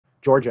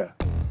Georgia,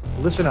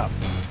 listen up.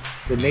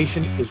 The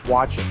nation is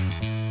watching,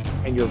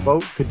 and your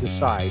vote could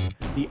decide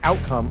the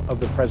outcome of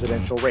the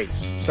presidential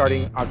race.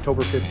 Starting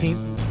October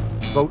 15th,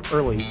 vote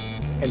early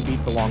and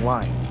beat the long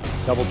line.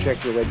 Double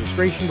check your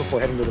registration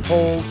before heading to the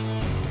polls,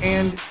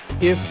 and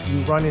if you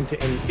run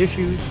into any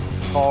issues,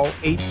 call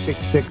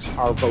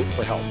 866-OUR-VOTE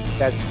for help.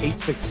 That's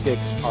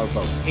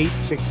 866-OUR-VOTE,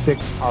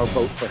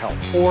 866-OUR-VOTE for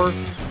help, or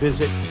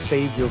visit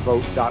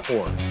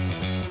saveyourvote.org.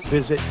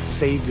 Visit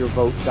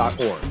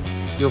saveyourvote.org.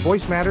 Your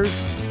voice matters,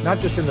 not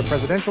just in the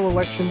presidential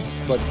election,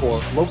 but for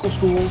local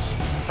schools,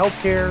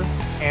 healthcare,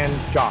 and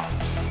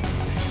jobs.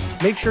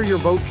 Make sure your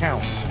vote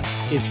counts.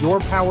 It's your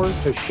power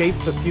to shape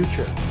the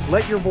future.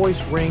 Let your voice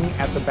ring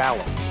at the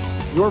ballot.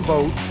 Your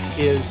vote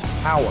is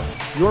power.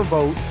 Your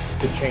vote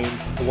could change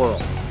the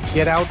world.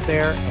 Get out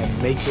there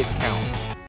and make it count.